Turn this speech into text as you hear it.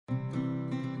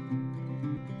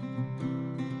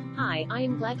Hi, I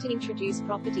am glad to introduce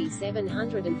property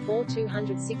 704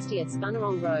 260th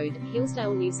Bunnerong Road,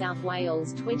 Hillsdale, New South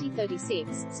Wales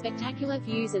 2036. Spectacular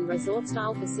views and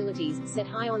resort-style facilities, set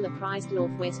high on the prized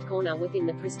northwest corner within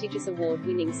the prestigious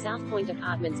award-winning South Point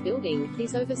Apartments building.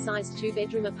 These oversized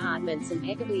two-bedroom apartments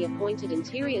impeccably appointed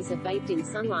interiors are bathed in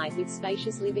sunlight with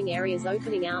spacious living areas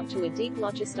opening out to a deep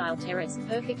loggia-style terrace,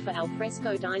 perfect for al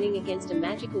fresco dining against a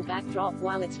magical backdrop,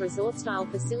 while its resort-style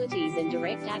facilities and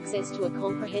direct access to a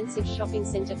comprehensive shopping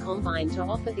center combine to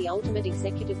offer the ultimate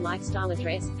executive lifestyle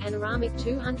address. Panoramic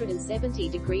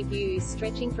 270-degree views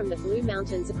stretching from the Blue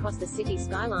Mountains across the city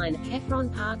skyline,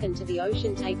 Heffron Park and to the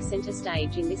ocean take center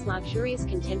stage in this luxurious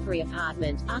contemporary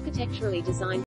apartment, architecturally designed